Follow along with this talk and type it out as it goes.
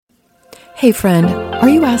Hey friend, are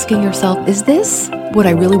you asking yourself, is this what I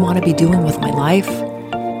really want to be doing with my life?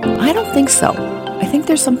 I don't think so. I think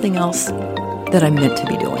there's something else that I'm meant to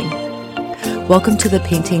be doing. Welcome to the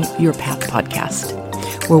Painting Your Path podcast,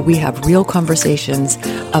 where we have real conversations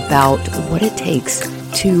about what it takes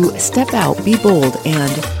to step out, be bold,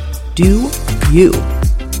 and do you.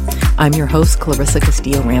 I'm your host, Clarissa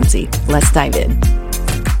Castillo-Ramsey. Let's dive in.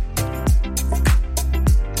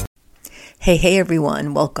 Hey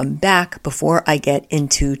everyone, welcome back. Before I get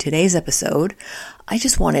into today's episode, I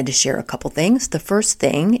just wanted to share a couple things. The first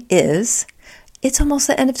thing is, it's almost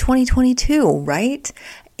the end of 2022, right?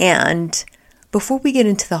 And before we get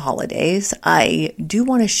into the holidays, I do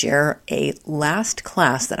want to share a last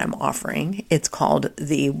class that I'm offering. It's called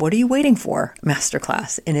the What Are You Waiting For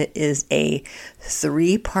Masterclass, and it is a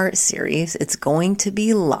 3-part series. It's going to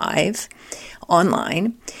be live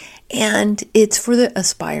online. And it's for the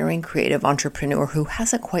aspiring creative entrepreneur who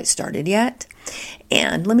hasn't quite started yet.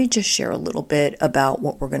 And let me just share a little bit about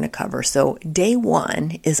what we're going to cover. So day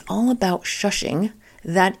 1 is all about shushing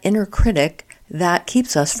that inner critic that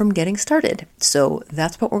keeps us from getting started. So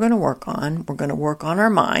that's what we're going to work on. We're going to work on our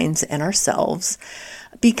minds and ourselves,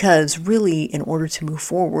 because really, in order to move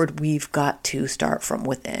forward, we've got to start from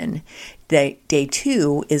within. Day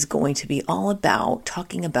 2 is going to be all about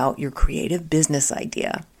talking about your creative business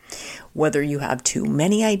idea. Whether you have too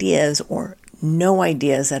many ideas or no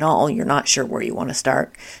ideas at all, you're not sure where you want to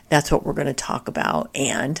start, that's what we're going to talk about,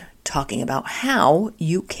 and talking about how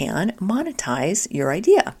you can monetize your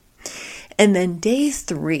idea. And then day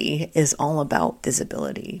 3 is all about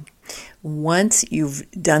visibility. Once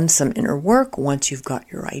you've done some inner work, once you've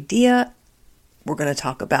got your idea, we're going to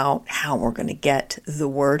talk about how we're going to get the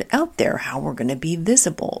word out there, how we're going to be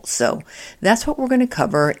visible. So that's what we're going to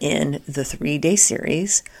cover in the 3-day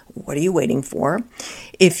series. What are you waiting for?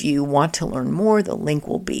 If you want to learn more, the link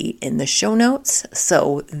will be in the show notes.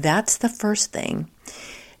 So that's the first thing.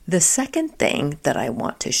 The second thing that I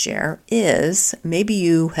want to share is, maybe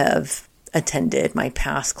you have attended my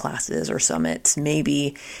past classes or summits.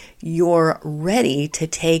 Maybe you're ready to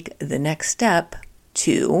take the next step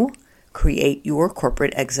to create your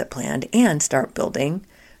corporate exit plan and start building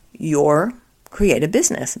your creative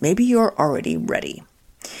business. Maybe you're already ready.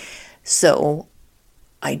 So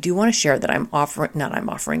I do want to share that I'm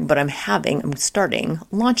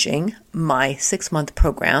launching my 6-month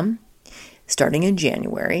program starting in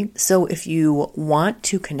January. So if you want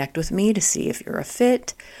to connect with me to see if you're a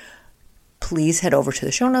fit, please head over to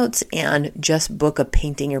the show notes and just book a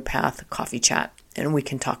Painting Your Path coffee chat, and we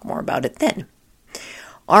can talk more about it then.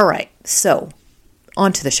 All right, so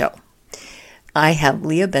on to the show. I have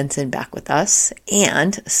Leah Benson back with us.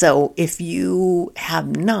 And so if you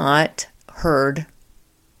have not heard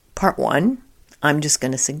part 1, I'm just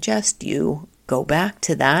going to suggest you go back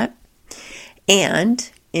to that. And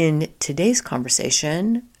in today's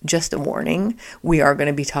conversation, just a warning, we are going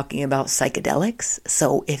to be talking about psychedelics.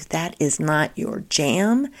 So if that is not your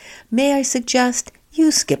jam, may I suggest you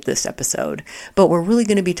skip this episode. But we're really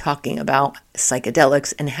going to be talking about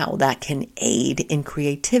psychedelics and how that can aid in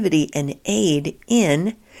creativity and aid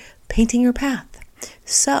in painting your path.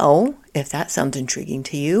 So if that sounds intriguing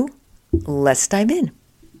to you, let's dive in.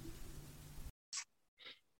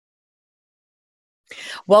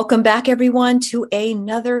 Welcome back, everyone, to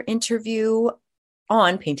another interview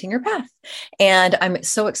on Painting Your Path. And I'm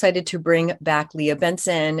so excited to bring back Leah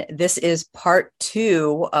Benson. This is part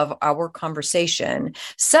 2 of our conversation.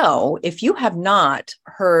 So if you have not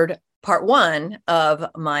heard part 1 of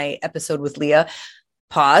my episode with Leah,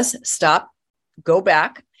 pause, stop, go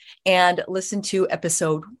back and listen to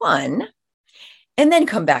episode 1, and then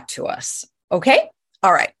come back to us. Okay?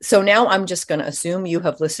 All right. So now I'm just going to assume you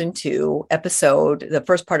have listened to the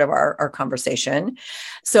first part of our conversation.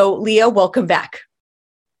 So Leah, welcome back.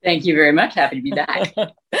 Thank you very much. Happy to be back.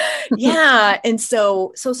 Yeah. And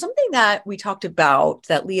so something that we talked about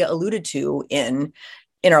that Leah alluded to in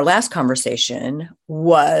our last conversation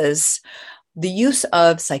was the use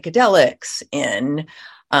of psychedelics in,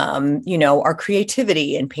 our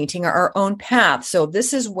creativity and painting our own path. So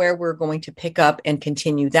this is where we're going to pick up and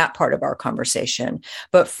continue that part of our conversation.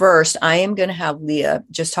 But first, I am going to have Leah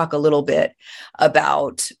just talk a little bit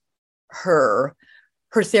about her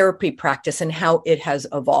therapy practice and how it has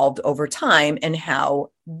evolved over time and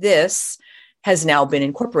how this has now been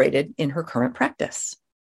incorporated in her current practice.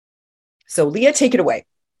 So Leah, take it away.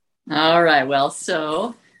 All right. Well,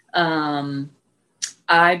 so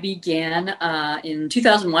I began in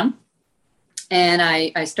 2001, and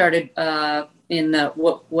I started in the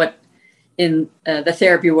the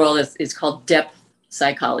therapy world is called depth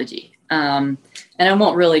psychology. And I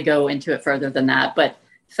won't really go into it further than that, but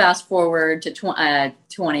fast forward to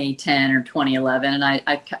 2010 or 2011, and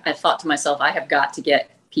I thought to myself, I have got to get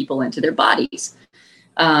people into their bodies.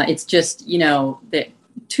 It's just, that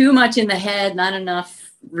too much in the head, not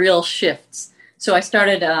enough real shifts. So I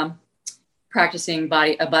started practicing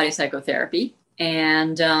body psychotherapy,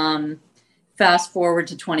 and fast forward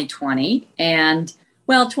to 2020, and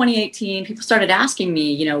 2018, people started asking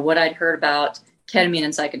me, what I'd heard about ketamine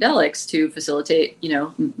and psychedelics to facilitate,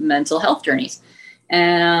 mental health journeys.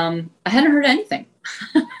 And I hadn't heard anything.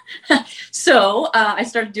 So I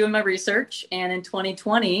started doing my research. And in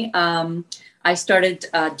 2020, I started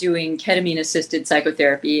doing ketamine-assisted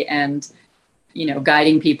psychotherapy and,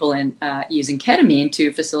 guiding people in using ketamine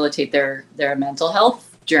to facilitate their mental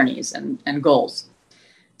health journeys and goals.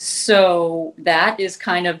 So that is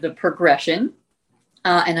kind of the progression.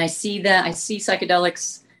 And I see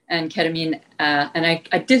psychedelics and ketamine, and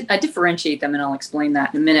I differentiate them, and I'll explain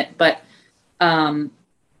that in a minute. But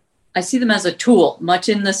I see them as a tool, much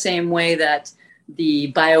in the same way that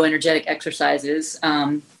the bioenergetic exercises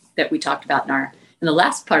that we talked about in the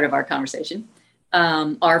last part of our conversation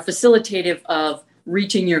are facilitative of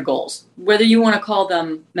reaching your goals, whether you want to call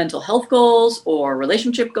them mental health goals or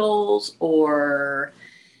relationship goals or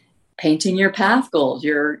painting your path goals,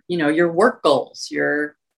 your work goals,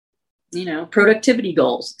 your, productivity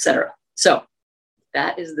goals, etc. So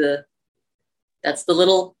that's the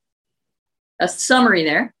summary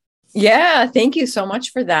there. Yeah, thank you so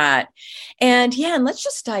much for that. And let's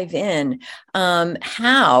just dive in.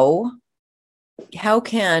 How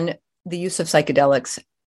can the use of psychedelics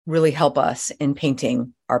really help us in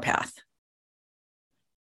painting our path?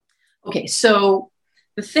 Okay, so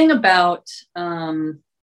the thing about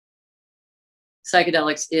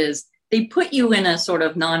psychedelics is they put you in a sort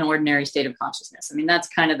of non-ordinary state of consciousness. I mean, that's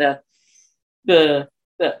kind of the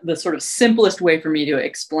sort of simplest way for me to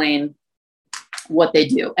explain what they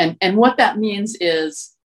do. And what that means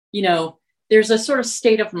is, there's a sort of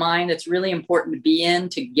state of mind that's really important to be in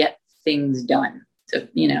to get things done, to,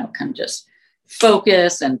 kind of just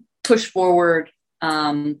focus and push forward.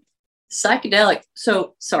 Psychedelic.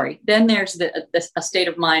 So, sorry. Then there's a state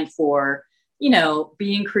of mind for,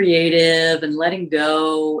 being creative and letting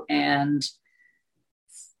go and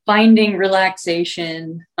finding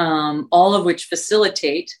relaxation, all of which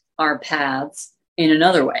facilitate our paths in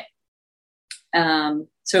another way.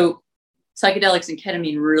 So psychedelics and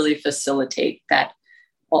ketamine really facilitate that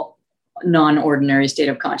non-ordinary state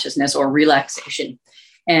of consciousness or relaxation.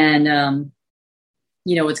 And,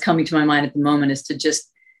 what's coming to my mind at the moment is to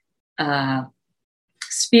just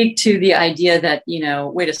speak to the idea that,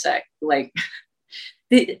 wait a sec, like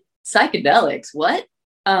the psychedelics, what?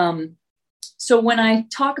 So when I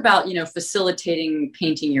talk about, facilitating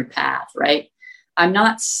painting your path, right? I'm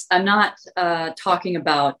not talking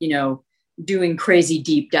about, doing crazy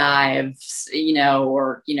deep dives,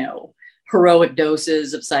 or, heroic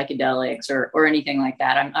doses of psychedelics or anything like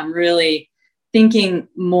that. I'm really thinking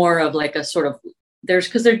more of like a sort of,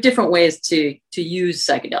 because there are different ways to use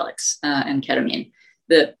psychedelics and ketamine.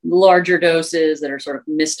 The larger doses that are sort of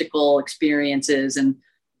mystical experiences and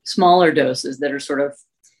smaller doses that are sort of,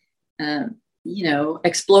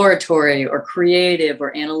 exploratory or creative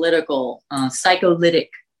or analytical,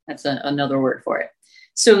 psycholytic. That's another word for it.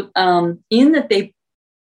 So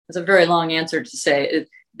it's a very long answer to say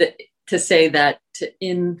that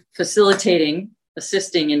in facilitating,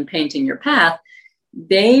 assisting in painting your path,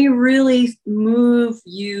 they really move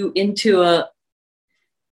you into a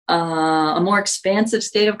more expansive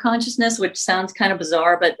state of consciousness, which sounds kind of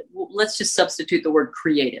bizarre, but let's just substitute the word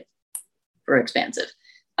creative for expansive.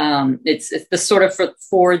 It's the sort of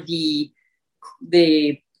for the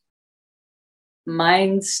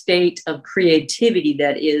mind state of creativity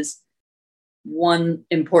that is one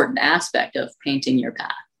important aspect of painting your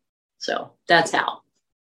path. So that's how.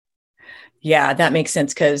 Yeah, that makes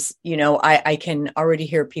sense because, I can already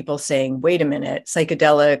hear people saying, wait a minute,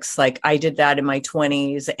 psychedelics, like I did that in my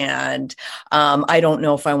 20s and I don't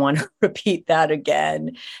know if I want to repeat that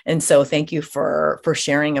again. And so thank you for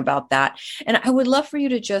sharing about that. And I would love for you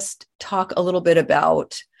to just talk a little bit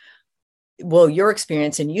about, your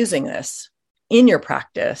experience in using this in your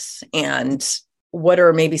practice and what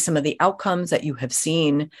are maybe some of the outcomes that you have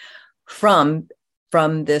seen from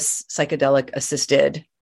this psychedelic assisted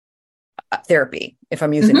therapy, if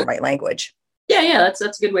I'm using the right language. Yeah, that's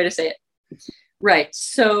a good way to say it. Right.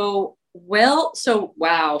 So wow.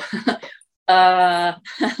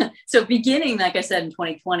 So beginning, like I said, in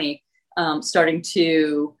 2020, starting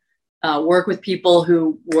to work with people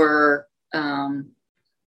who were going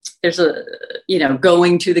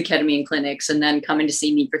to the ketamine clinics and then coming to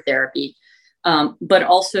see me for therapy. But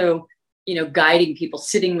also guiding people,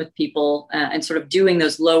 sitting with people, and sort of doing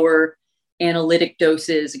those lower analytic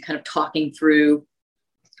doses and kind of talking through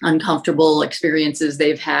uncomfortable experiences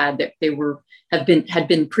they've had that had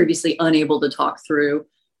been previously unable to talk through,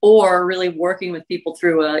 or really working with people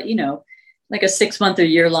through like a 6-month or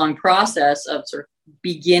year-long process of sort of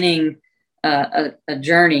beginning a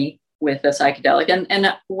journey with a psychedelic.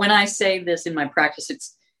 And when I say this in my practice,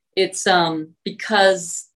 it's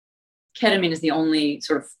because ketamine is the only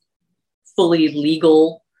sort of fully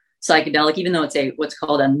legal psychedelic, even though it's what's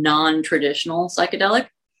called a non-traditional psychedelic.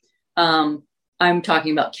 I'm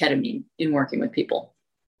talking about ketamine in working with people.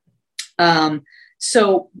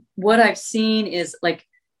 So what I've seen is like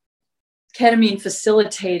ketamine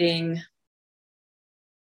facilitating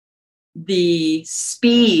the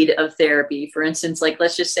speed of therapy. For instance, like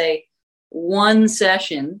let's just say one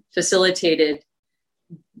session facilitated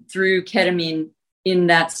through ketamine in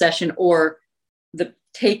that session, or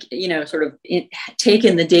taken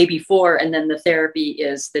the day before and then the therapy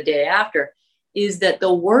is the day after, is that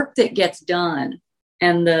the work that gets done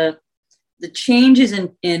and the changes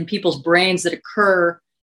in people's brains that occur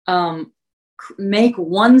make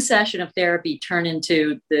one session of therapy turn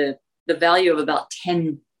into the value of about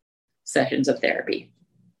 10 sessions of therapy.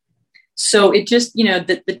 So it just,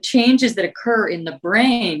 the changes that occur in the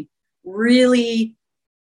brain really,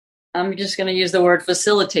 I'm just going to use the word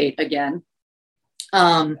facilitate again.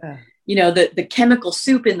 The chemical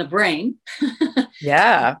soup in the brain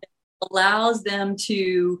yeah, allows them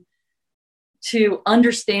to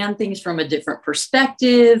understand things from a different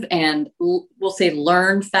perspective and we'll say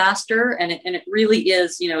learn faster. And it really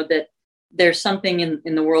is, that there's something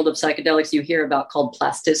in the world of psychedelics you hear about called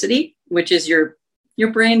plasticity, which is your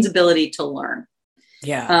brain's ability to learn.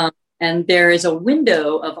 Yeah. And there is a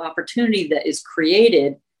window of opportunity that is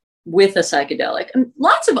created with a psychedelic. And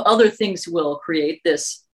lots of other things will create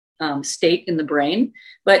this state in the brain,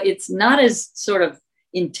 but it's not as sort of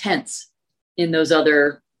intense in those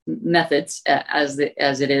other methods as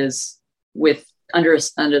it is with under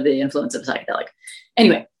the influence of psychedelic.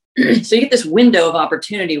 Anyway, so you get this window of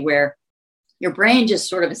opportunity where your brain just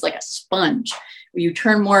sort of is like a sponge. Your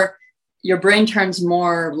brain turns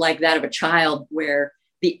more like that of a child, where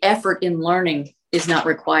the effort in learning is not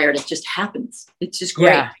required. It just happens. It's just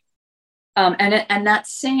great. Yeah. And that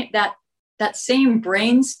same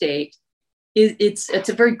brain state it's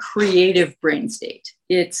a very creative brain state.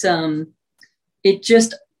 It's it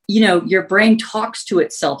just, your brain talks to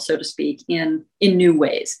itself, so to speak, in new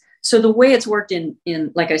ways. So the way it's worked in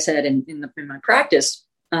like I said, in my practice,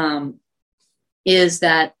 is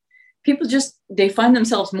that people they find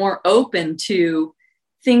themselves more open to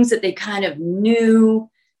things that they kind of knew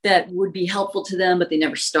that would be helpful to them, but they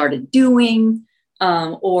never started doing,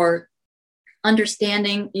 or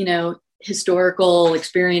understanding, historical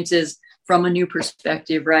experiences from a new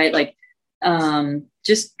perspective, right? Like,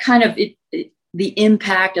 just kind of the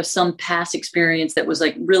impact of some past experience that was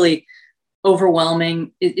like really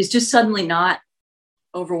overwhelming is just suddenly not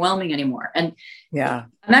overwhelming anymore. And yeah,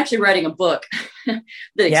 I'm actually writing a book that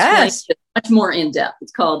explains it much more in depth.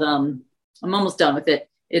 It's called, I'm almost done with it.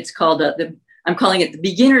 It's called, I'm calling it The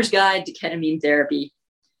Beginner's Guide to Ketamine Therapy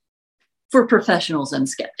for Professionals and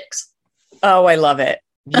Skeptics. Oh, I love it.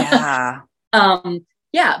 Yeah.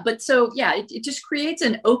 It just creates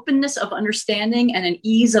an openness of understanding and an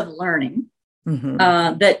ease of learning. Mm-hmm.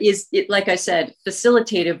 That is, like I said,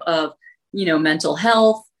 facilitative of, mental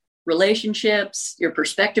health, relationships, your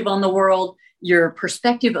perspective on the world, your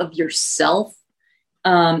perspective of yourself,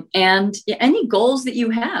 and any goals that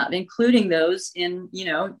you have, including those in,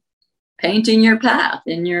 painting your path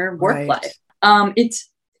in your work life.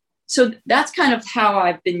 So that's kind of how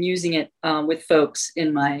I've been using it with folks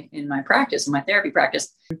in my practice, in my therapy practice.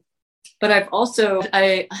 But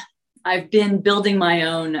I've been building my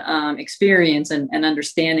own experience and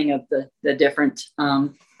understanding of the different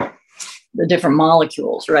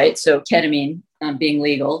molecules, right? So ketamine being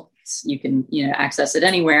legal, you can access it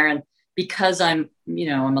anywhere, and because I'm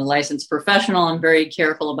a licensed professional, I'm very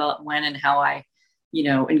careful about when and how I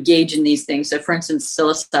engage in these things. So, for instance,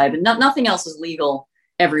 psilocybin, nothing else is legal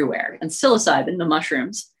everywhere, and psilocybin, the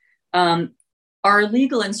mushrooms, are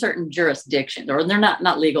legal in certain jurisdictions, or they're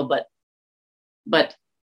not legal, but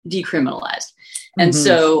decriminalized. Mm-hmm. And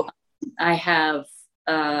so I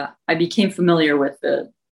became familiar with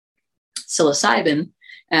the psilocybin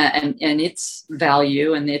and its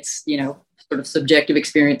value and its, sort of subjective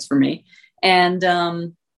experience for me. And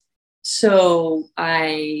so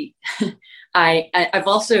I've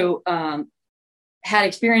also had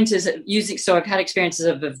experiences of using, so I've had experiences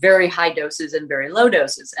of very high doses and very low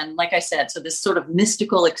doses. And like I said, so this sort of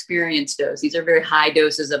mystical experience dose, these are very high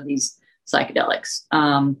doses of these psychedelics.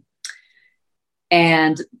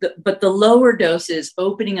 But the lower dose is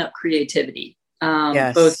opening up creativity,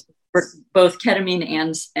 Yes. both ketamine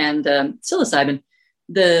and psilocybin.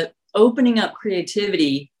 The opening up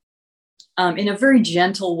creativity in a very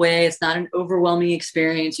gentle way. It's not an overwhelming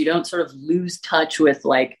experience. You don't sort of lose touch with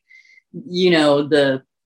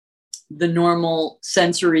the normal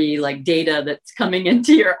sensory data that's coming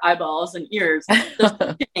into your eyeballs and ears.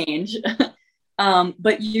 Doesn't change.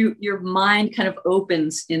 But your mind kind of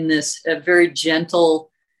opens in this very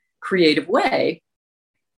gentle, creative way.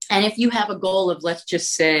 And if you have a goal of, let's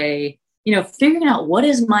just say, figuring out what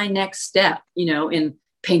is my next step, in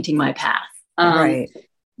painting my path, Right.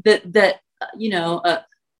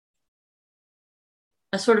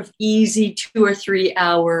 a sort of easy 2 or 3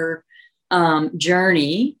 hour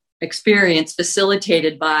journey experience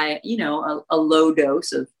facilitated by, a low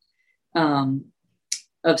dose of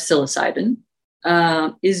psilocybin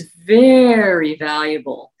is very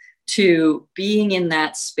valuable to being in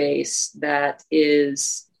that space that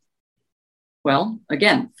is, well,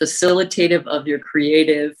 again, facilitative of your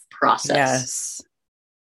creative process. Yes.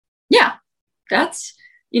 Yeah, that's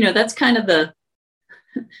kind of the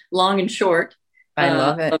long and short. I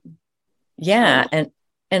love it. Yeah. And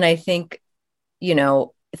I think,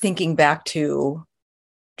 thinking back to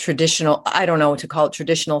traditional, I don't know what to call it,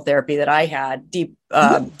 traditional therapy that I had, deep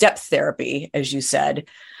depth therapy, as you said,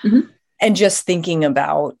 and just thinking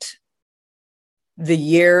about the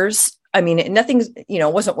years. I mean, nothing's,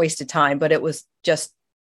 it wasn't wasted time, but it was just,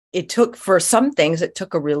 for some things, it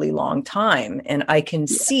took a really long time. And I can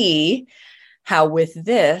see how with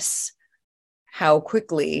this, how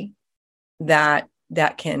quickly that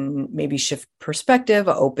can maybe shift perspective,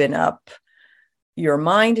 open up your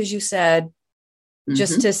mind, as you said,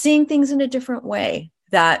 just to seeing things in a different way,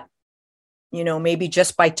 that, maybe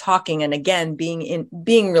just by talking, and again, being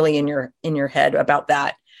really in your head about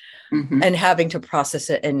that, and having to process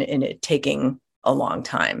it and it taking a long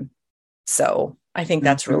time. So I think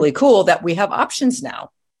that's really cool that we have options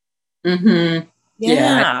now.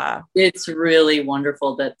 Yeah, it's really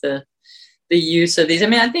wonderful that the use of these. I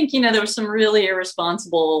mean, I think, there was some really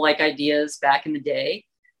irresponsible ideas back in the day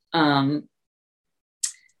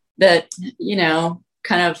that,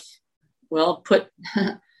 kind of, put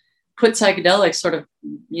psychedelics sort of,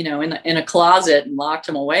 in a closet and locked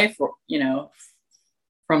them away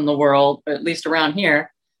from the world, at least around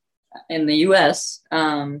here in the US.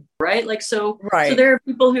 Right. So there are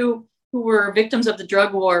people who were victims of the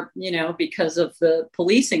drug war, because of the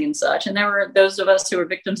policing and such. And there were those of us who were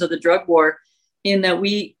victims of the drug war in that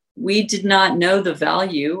we did not know the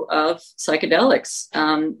value of psychedelics.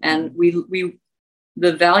 And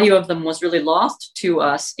the value of them was really lost to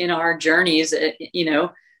us in our journeys, in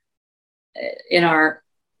our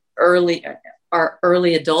early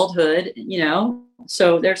adulthood,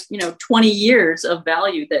 so there's, 20 years of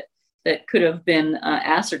value that could have been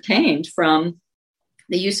ascertained from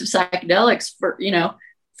the use of psychedelics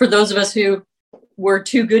for those of us who were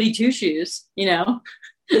too goody two shoes, to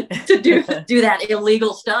do that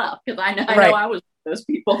illegal stuff. Cause I know I was those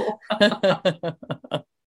people.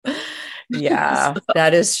 Yeah,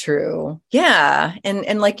 that is true. Yeah.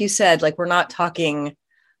 And like you said, we're not talking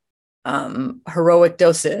heroic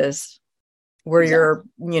doses where you're,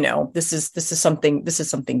 this is something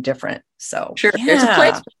different. So sure, there's a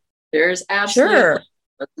place. There's absolutely,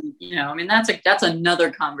 I mean, that's another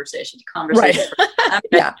conversation. Right.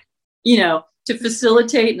 Yeah. To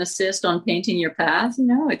facilitate and assist on painting your path,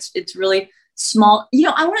 it's really small.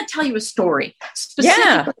 I want to tell you a story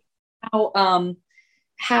specifically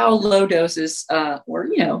how low doses or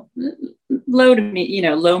low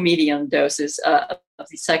medium doses of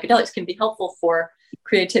these psychedelics can be helpful for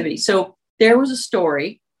creativity. So there was a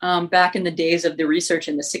story back in the days of the research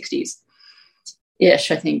in the 60s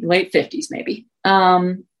ish, I think late 50s maybe,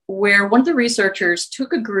 where one of the researchers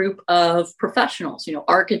took a group of professionals,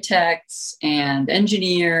 architects and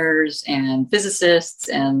engineers and physicists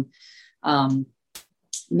and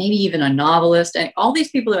maybe even a novelist, and all these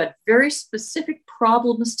people who had very specific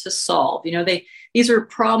problems to solve. These are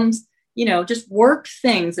problems, just work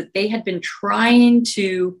things that they had been trying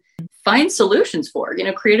to find solutions for,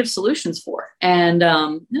 creative solutions for. And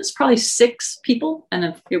it was probably 6 people,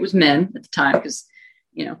 and it was men at the time because,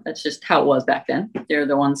 that's just how it was back then. They're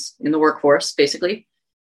the ones in the workforce, basically.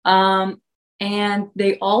 And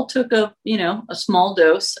they all took a small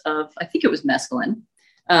dose of, I think it was mescaline,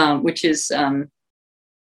 which is,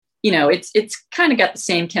 it's kind of got the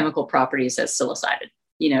same chemical properties as psilocybin,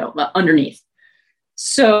 underneath.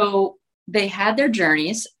 So they had their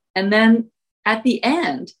journeys, and then at the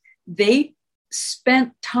end, they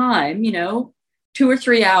spent time, 2 or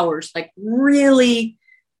 3 hours, like really,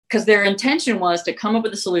 because their intention was to come up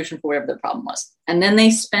with a solution for whatever the problem was. And then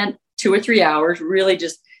they spent 2 or 3 hours really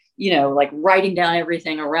just, like writing down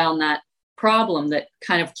everything around that problem that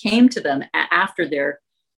kind of came to them after their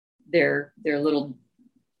little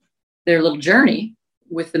journey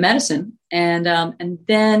with the medicine. And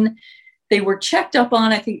then they were checked up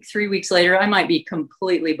on, I think 3 weeks later. I might be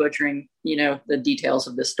completely butchering, the details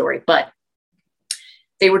of this story, but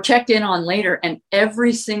they were checked in on later, and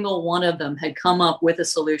every single one of them had come up with a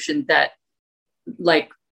solution that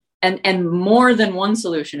and more than one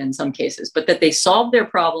solution in some cases, but that they solved their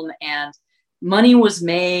problem and money was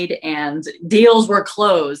made and deals were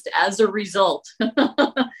closed as a result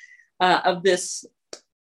of this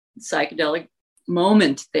psychedelic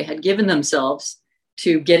moment they had given themselves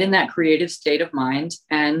to get in that creative state of mind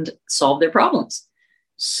and solve their problems.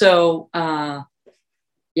 So,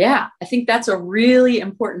 I think that's a really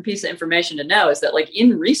important piece of information to know, is that like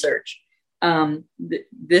in research,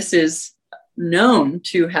 this is known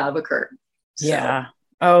to have occurred. So. Yeah.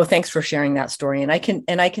 Oh, thanks for sharing that story. And I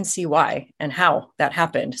can see why and how that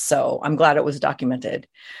happened. So I'm glad it was documented.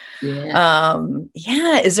 Yeah.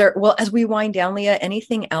 Is there, well, as we wind down, Leah,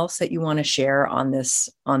 anything else that you want to share on this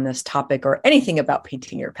topic, or anything about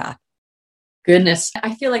painting your path? Goodness.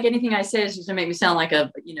 I feel like anything I say is just gonna make me sound like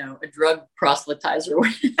a drug proselytizer.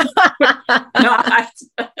 Not.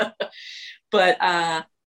 But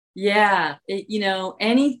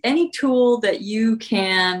any tool that you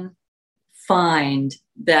can find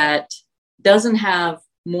that doesn't have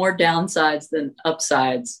more downsides than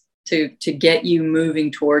upsides to get you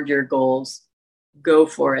moving toward your goals, go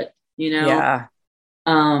for it. Yeah.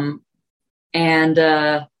 I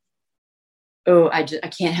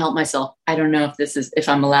can't help myself. I don't know if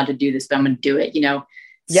I'm allowed to do this, but I'm going to do it,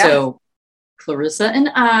 Yeah. So Clarissa and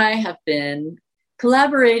I have been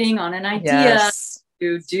collaborating on an idea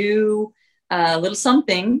to do a little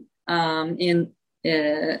something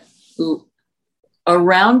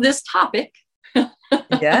around this topic.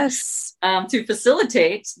 Yes. To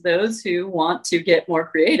facilitate those who want to get more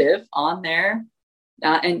creative on their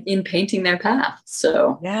and in painting their path.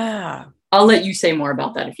 So yeah. I'll let you say more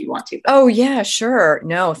about that if you want to. Oh yeah, sure.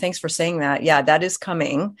 No, thanks for saying that. Yeah, that is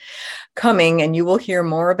coming, and you will hear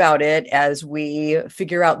more about it as we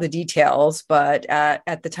figure out the details. But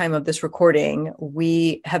at the time of this recording,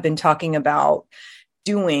 we have been talking about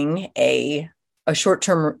doing a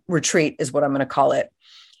short-term retreat, is what I'm going to call it,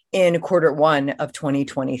 in Q1 of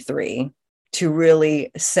 2023 to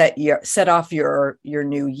really set off your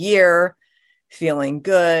new year, feeling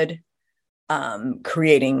good,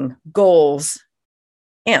 creating goals,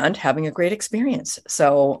 and having a great experience.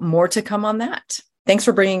 So more to come on that. Thanks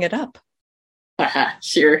for bringing it up.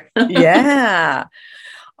 Sure. Yeah.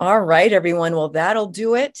 All right, everyone. Well, that'll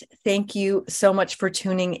do it. Thank you so much for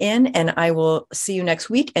tuning in, and I will see you next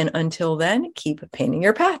week. And until then, keep painting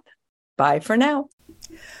your path. Bye for now.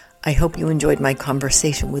 I hope you enjoyed my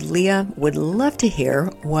conversation with Leah. Would love to hear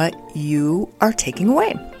what you are taking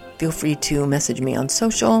away. Feel free to message me on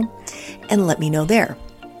social and let me know there.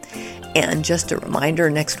 And just a reminder,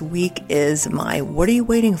 next week is my What Are You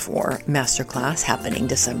Waiting For masterclass happening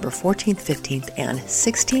December 14th, 15th, and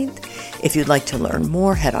 16th. If you'd like to learn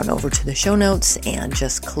more, head on over to the show notes and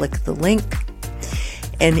just click the link.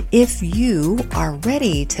 And if you are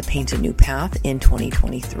ready to paint a new path in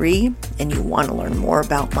 2023 and you want to learn more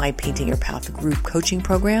about my Painting Your Path group coaching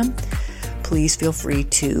program, please feel free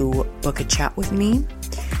to book a chat with me.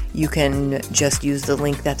 You can just use the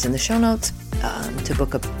link that's in the show notes to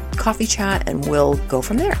book a coffee chat, and we'll go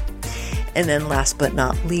from there. And then last but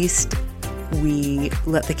not least, we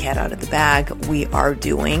let the cat out of the bag. Leah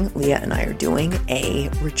and I are doing a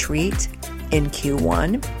retreat in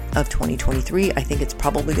Q1 of 2023. I think it's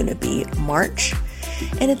probably going to be March,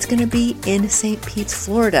 and it's going to be in St. Pete's,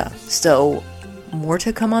 Florida. So more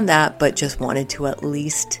to come on that, but just wanted to at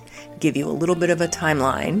least give you a little bit of a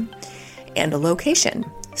timeline and a location.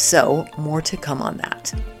 So more to come on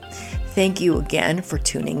that. Thank you again for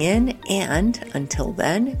tuning in, and until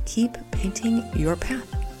then, keep painting your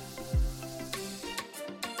path.